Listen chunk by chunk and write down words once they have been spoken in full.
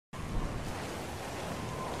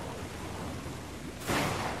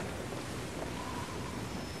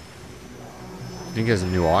think he has a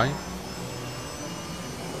new eye?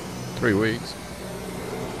 3 weeks.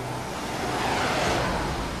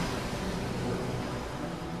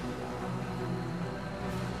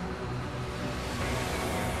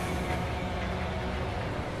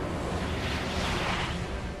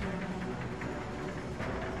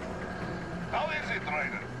 How is it,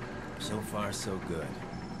 Raiden? So far, so good.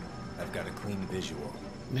 I've got a clean visual.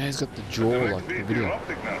 Yeah, he's got the jaw like the video.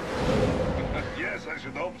 Yes, I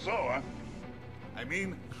should hope so, huh? I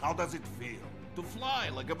mean, how does it feel to fly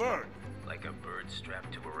like a bird? Like a bird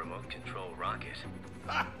strapped to a remote control rocket.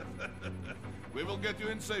 We will get you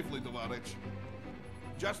in safely, Tovarich.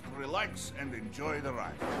 Just relax and enjoy the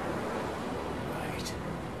ride. Right.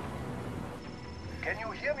 Can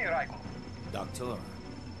you hear me, Raiden? Doctor.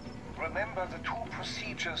 Remember the 2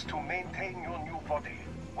 procedures to maintain your new body.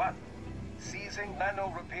 1. Seizing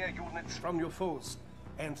nano repair units from your foes.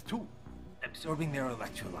 And 2. Absorbing their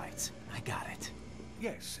electrolytes. I got it.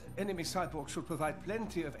 Yes, enemy cyborgs should provide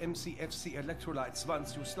plenty of MCFC electrolytes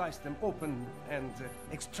once you slice them open and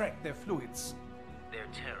extract their fluids. They're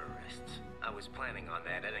terrorists. I was planning on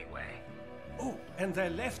that anyway. Oh, and their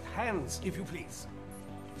left hands, if you please.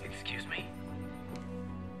 Excuse me?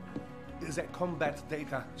 Their combat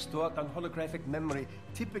data stored on holographic memory,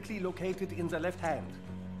 typically located in the left hand.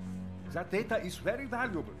 That data is very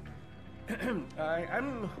valuable. I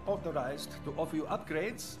am authorized to offer you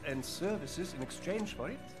upgrades and services in exchange for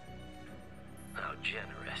it. How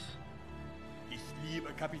generous. Ich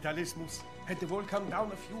liebe Kapitalismus. Had the war come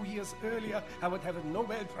down a few years earlier, I would have a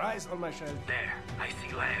Nobel Prize on my shelf. There, I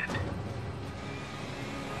see land.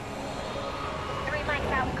 3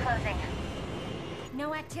 mics out and closing.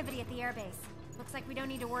 No activity at the airbase. Looks like we don't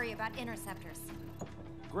need to worry about interceptors.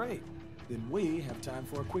 Great. Then we have time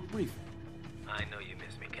for a quick briefing. I know you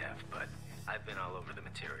miss me, Kev, but I've been all over the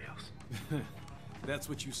materials. That's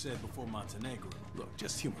what you said before Montenegro. Look,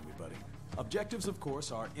 just humor me, buddy. Objectives, of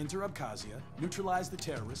course, are enter Abkhazia, neutralize the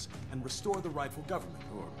terrorists, and restore the rightful government,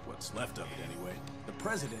 or what's left of it anyway. The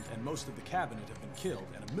president and most of the cabinet have been killed,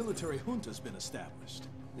 and a military junta's been established.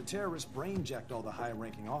 The terrorists brain-jacked all the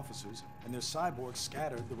high-ranking officers, and their cyborgs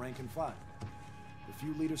scattered the rank and file. The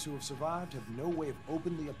few leaders who have survived have no way of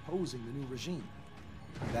openly opposing the new regime.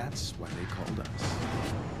 That's why they called us.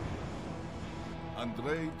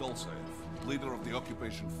 Andrei Dolzaev, leader of the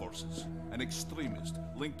occupation forces, an extremist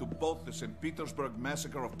linked to both the St. Petersburg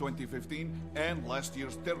massacre of 2015 and last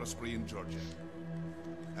year's terror spree in Georgia.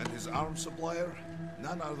 And his arms supplier,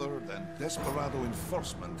 none other than Desperado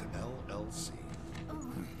Enforcement LLC.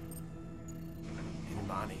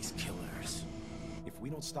 Bonnie's killers. If we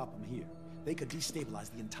don't stop them here, they could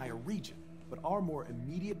destabilize the entire region. But our more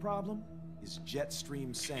immediate problem is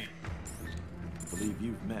Jetstream Sam. I believe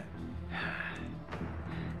you've met.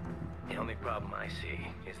 The only problem I see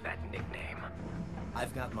is that nickname.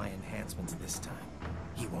 I've got my enhancements this time.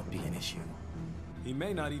 He won't be an issue. He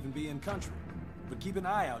may not even be in country, but keep an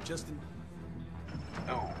eye out just in...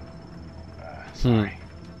 Oh. Sorry.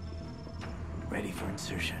 Ready for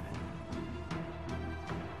insertion.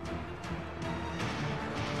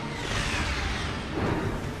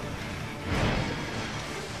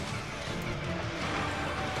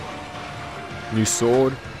 New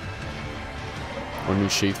sword. Or new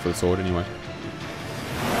sheath for the sword, anyway.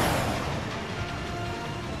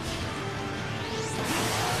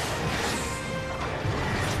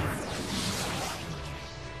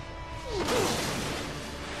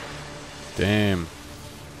 Damn.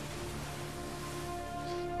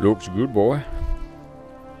 Looks good, boy.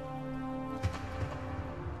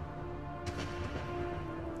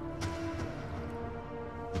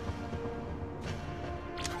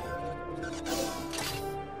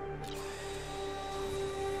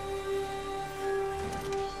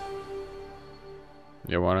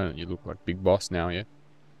 Yeah, why don't you look like Big Boss now, yeah?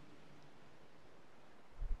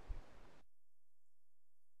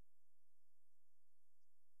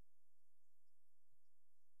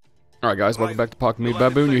 Alright guys, welcome back to Park Me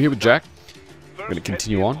Baboon. You're here with Jack. We're going to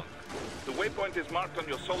continue on. The waypoint is marked on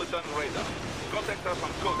your Soliton radar. Contact us on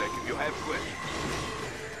Codec if you have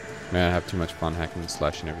questions. Man, I have too much fun hacking and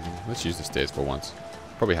slashing everything. Let's use the stairs for once.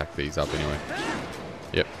 Probably hack these up anyway.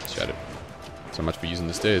 Yep, shattered. So much for using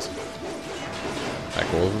the stairs.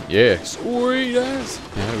 Hack all of them. Yeah, sweet ass.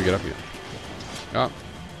 Yeah, how do we get up here? Up.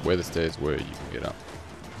 Where the stairs were, you can get up.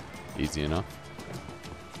 Easy enough.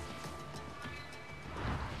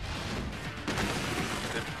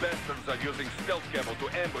 The bastards are using stealth camo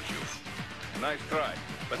to ambush you. Nice try,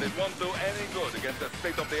 but it won't do any good against a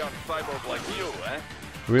state-of-the-art cyborg like you, eh?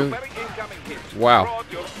 Really? Very incoming hit. Wow. Draw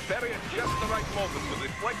your very at just the right moment to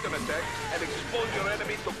deflect an attack and expose your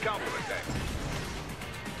enemy to counterattack.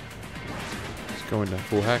 Go into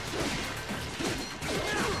full hack.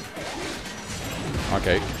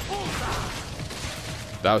 Okay.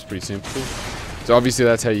 That was pretty simple. So obviously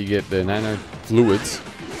that's how you get the nano fluids.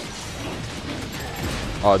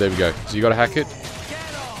 Oh, there we go. So you gotta hack it.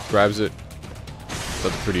 Grabs it.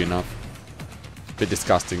 That's pretty enough. Bit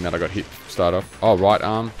disgusting that I got hit to start off. Oh, right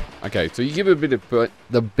arm. Okay, so you give it a bit of... But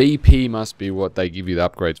the BP must be what they give you the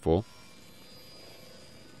upgrades for.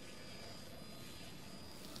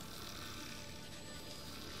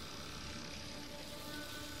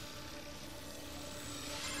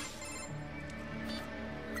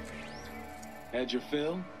 Had your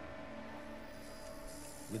fill?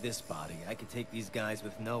 With this body, I could take these guys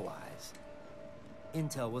with no eyes.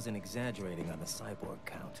 Intel wasn't exaggerating on the cyborg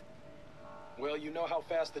count. Well, you know how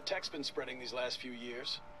fast the tech's been spreading these last few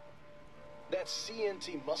years. That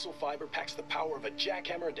CNT muscle fiber packs the power of a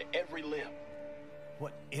jackhammer into every limb.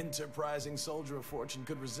 What enterprising soldier of fortune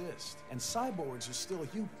could resist? And cyborgs are still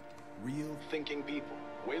human. Real thinking people.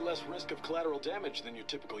 Way less risk of collateral damage than your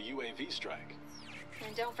typical UAV strike.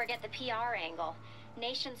 And don't forget the PR angle.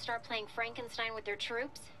 Nations start playing Frankenstein with their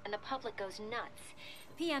troops, and the public goes nuts.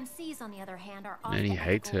 PMCs, on the other hand, are off Man, he the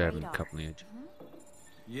hates ethical having radar. company edge.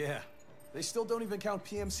 Yeah, they still don't even count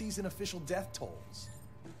PMCs in official death tolls.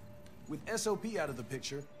 With SOP out of the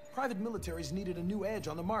picture, private militaries needed a new edge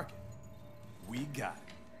on the market. We got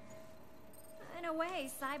it. In a way,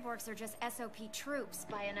 cyborgs are just SOP troops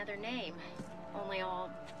by another name. Only all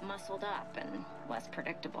muscled up and less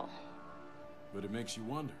predictable. But it makes you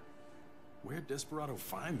wonder, where'd Desperado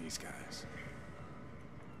find these guys?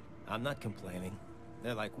 I'm not complaining.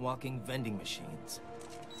 They're like walking vending machines.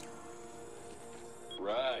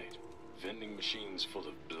 Right. Vending machines full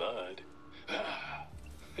of blood.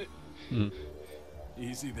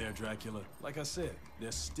 Easy there, Dracula. Like I said,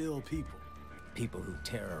 they're still people. People who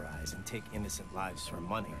terrorize and take innocent lives for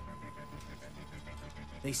money.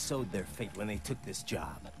 They sowed their fate when they took this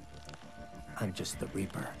job. I'm just the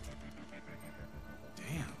Reaper.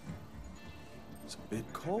 Damn. It's a bit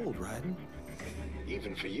cold, Raiden.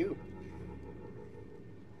 Even for you.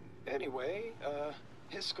 Anyway,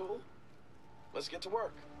 his school. Let's get to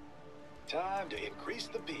work. Time to increase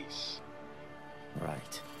the peace.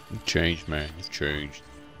 Right. You've changed, man. You've changed.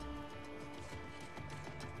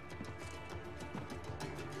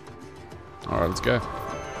 Alright, let's go.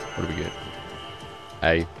 What do we get?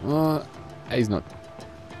 A. Well, A's not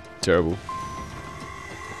terrible.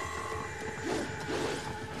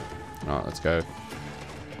 Alright, let's go.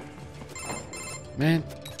 Man.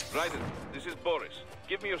 Raiden, this is Boris.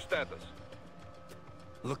 Give me your status.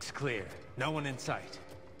 Looks clear. No one in sight.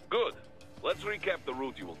 Good. Let's recap the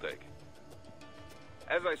route you will take.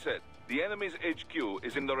 As I said, the enemy's HQ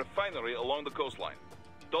is in the refinery along the coastline.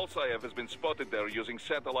 Dolzaev has been spotted there using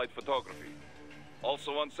satellite photography.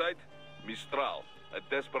 Also on site, Mistral, a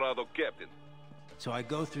Desperado captain. So I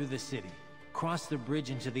go through the city, cross the bridge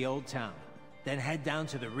into the old town, then head down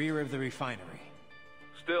to the rear of the refinery.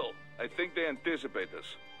 Still, I think they anticipate us.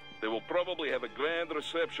 They will probably have a grand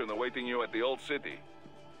reception awaiting you at the old city.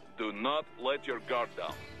 Do not let your guard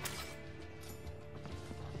down.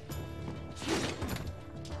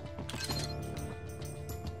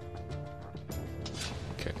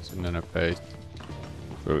 Okay, so nano paste.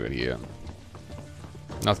 What do we got here?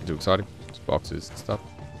 Nothing too exciting. Just boxes and stuff.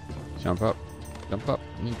 Jump up. Jump up.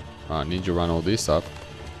 Ninja run all this up.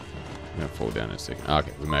 I'm gonna fall down in a second.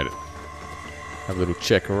 Okay, we made it. Have a little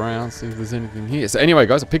check around, see if there's anything here. So anyway,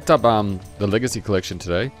 guys, I picked up the Legacy Collection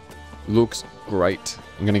today. Looks great.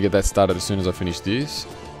 I'm gonna get that started as soon as I finish this.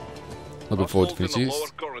 Looking forward to finish in the this. lower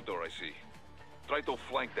corridor, I see. Try to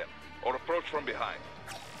flank them or approach from behind.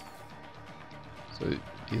 So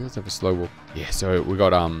he does have a slow walk. Yeah, so we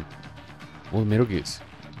got all the Metal Gears.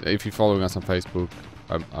 If you're following us on Facebook,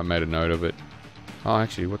 I made a note of it. Oh,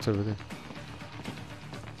 actually, what's over there?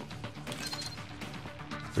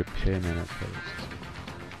 Repair nano post.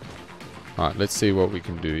 Alright, let's see what we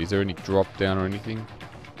can do. Is there any drop down or anything?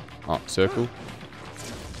 Oh, circle.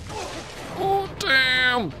 Oh,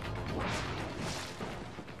 damn!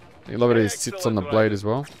 I love it, it sits on the blade as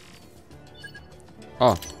well.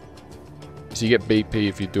 Oh. So you get BP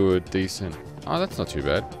if you do a decent... Oh, that's not too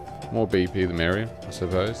bad. More BP the merrier, I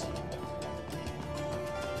suppose.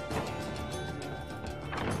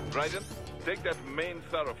 Raiden, take that main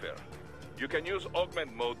thoroughfare. You can use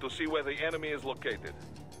augment mode to see where the enemy is located.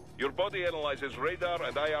 Your body analyzes radar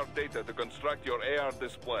and IR data to construct your AR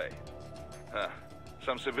display.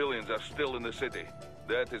 Some civilians are still in the city.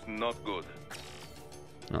 That is not good.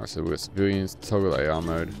 Alright, so we've got civilians, toggle AR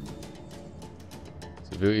mode.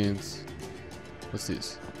 Civilians. What's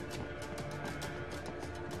this?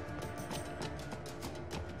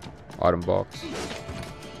 Item box.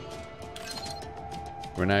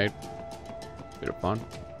 Grenade. Bit of fun.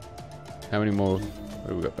 How many more? What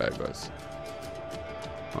do we got, bad guys?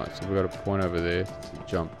 Alright, so we got a point over there to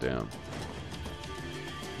jump down.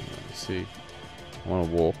 Let's see. I want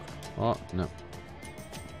to walk. Oh, no.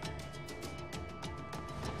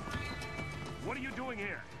 What are you doing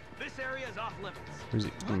here? This area is off limits. Who's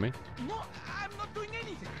he? On me? No, I'm not doing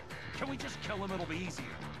anything. Can we just kill him? It'll be easier.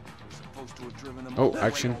 We're supposed to have driven him Oh, away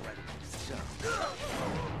action. already.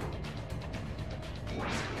 Well,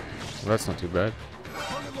 that's not too bad.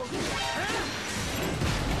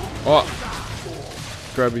 Oh!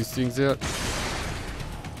 Grab these things out.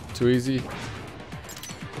 Too easy.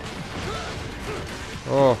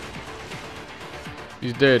 Oh.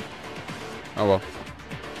 He's dead. Oh well.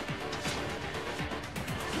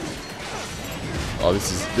 Oh,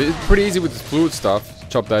 this is pretty easy with this fluid stuff.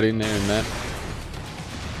 Chop that in there and that.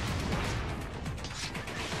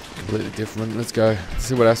 Completely different. Let's go. Let's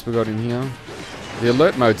see what else we got in here. The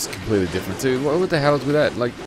alert mode's completely different too. What the hell is with that? Like,